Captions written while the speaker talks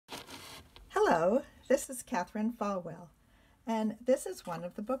Hello, this is Cathryn Falwell, and this is one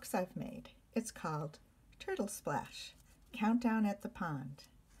of the books I've made. It's called Turtle Splash, Countdown at the Pond,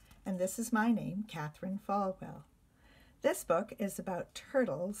 and this is my name, Cathryn Falwell. This book is about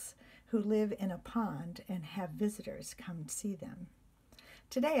turtles who live in a pond and have visitors come see them.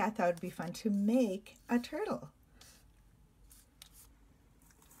 Today I thought it'd be fun to make a turtle.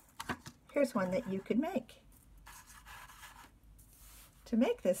 Here's one that you could make. To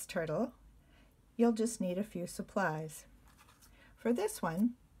make this turtle, you'll just need a few supplies. For this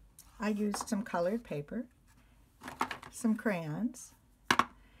one, I used some colored paper, some crayons,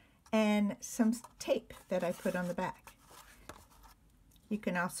 and some tape that I put on the back. You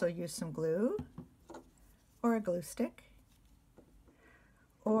can also use some glue, or a glue stick,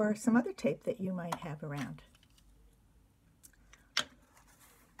 or some other tape that you might have around.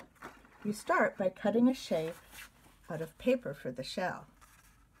 You start by cutting a shape out of paper for the shell.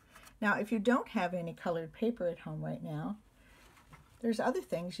 Now, if you don't have any colored paper at home right now, there's other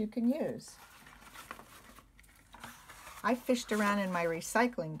things you can use. I fished around in my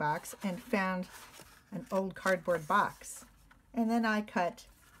recycling box and found an old cardboard box. And then I cut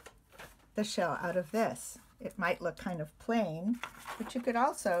the shell out of this. It might look kind of plain, but you could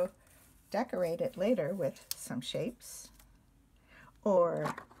also decorate it later with some shapes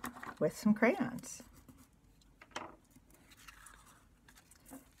or with some crayons.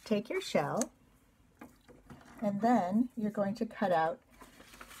 Take your shell, and then you're going to cut out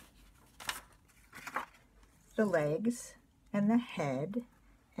the legs and the head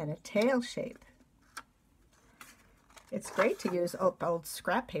and a tail shape. It's great to use old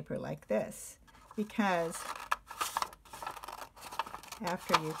scrap paper like this because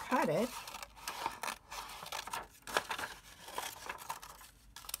after you cut it,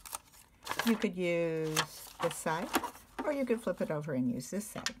 you could use this side, or you could flip it over and use this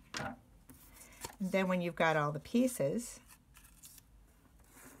side. And then when you've got all the pieces,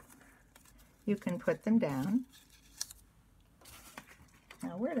 you can put them down.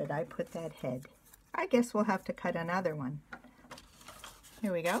 Now, where did I put that head? I guess we'll have to cut another one.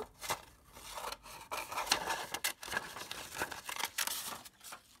 Here we go.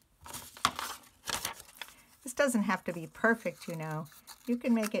 This doesn't have to be perfect, you know. You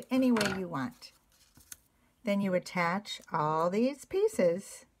can make it any way you want. Then you attach all these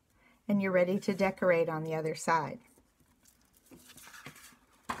pieces and you're ready to decorate on the other side.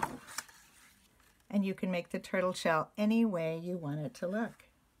 And you can make the turtle shell any way you want it to look.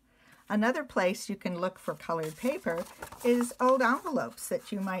 Another place you can look for colored paper is old envelopes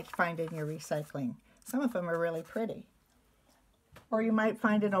that you might find in your recycling. Some of them are really pretty. Or you might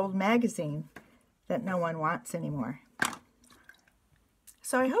find an old magazine that no one wants anymore.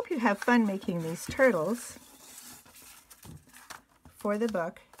 So I hope you have fun making these turtles for the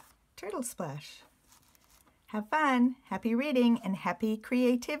book Turtle Splash. Have fun, happy reading, and happy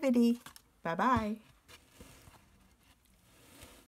creativity. Bye-bye.